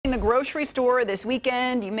the grocery store this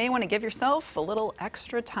weekend, you may want to give yourself a little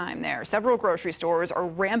extra time there. Several grocery stores are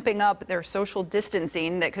ramping up their social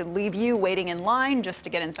distancing that could leave you waiting in line just to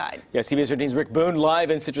get inside. Yeah, CBS 13's Rick Boone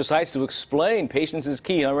live in Citrus Heights to explain. Patience is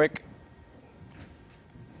key, huh, Rick?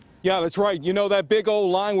 Yeah, that's right. You know that big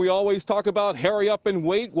old line we always talk about, hurry up and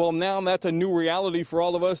wait? Well, now that's a new reality for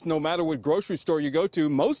all of us. No matter what grocery store you go to,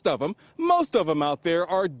 most of them out there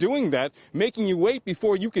are doing that, making you wait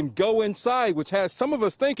before you can go inside, which has some of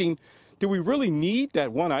us thinking, do we really need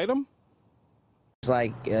that one item? It's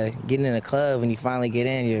like getting in a club when you finally get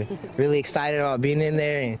in. You're really excited about being in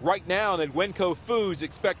there. Right now at Wenco Foods,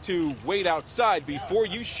 expect to wait outside before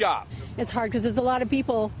you shop. It's hard because there's a lot of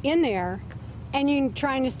people in there, and you're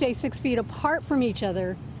trying to stay 6 feet apart from each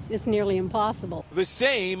other. It's nearly impossible. The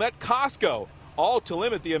same at Costco, all to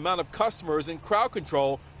limit the amount of customers and crowd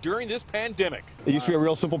control during this pandemic. It used to be a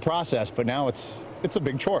real simple process, but now it's a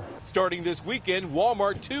big chore. Starting this weekend,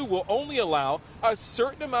 Walmart too will only allow a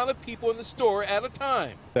certain amount of people in the store at a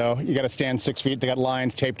time. So you got to stand 6 feet. They got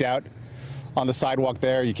lines taped out on the sidewalk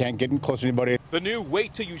there. You can't get close to anybody. The new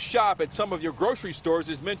wait till you shop at some of your grocery stores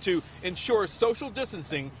is meant to ensure social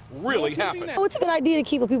distancing really happens. Oh, it's a good idea to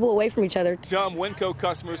keep people away from each other. Some Wenco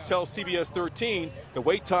customers tell CBS 13 the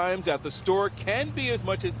wait times at the store can be as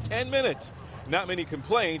much as 10 minutes. Not many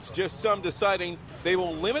complaints, just some deciding they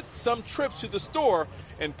will limit some trips to the store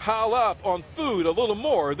and pile up on food a little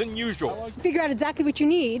more than usual. Figure out exactly what you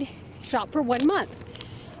need, shop for 1 month.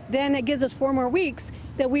 Then it gives us 4 more weeks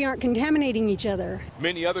that we aren't contaminating each other.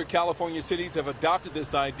 Many other California cities have adopted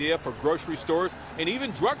this idea for grocery stores and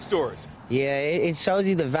even drugstores. Yeah, it shows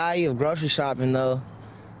you the value of grocery shopping, though,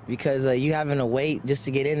 because you having to wait just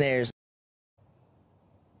to get in there.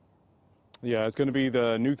 Yeah, it's going to be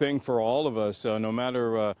the new thing for all of us, no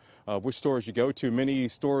matter which stores you go to. Many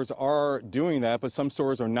stores are doing that, but some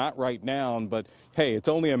stores are not right now. But hey, it's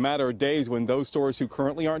only a matter of days when those stores who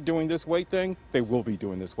currently aren't doing this wait thing, they will be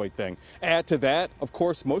doing this wait thing. Add to that, of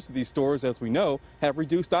course, most of these stores, as we know, have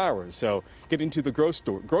reduced hours. So getting to the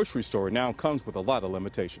grocery store now comes with a lot of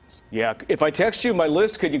limitations. Yeah, if I text you my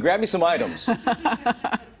list, could you grab me some items? Or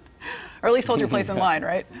at least hold your place in line,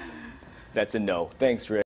 right? That's a no. Thanks, Rick.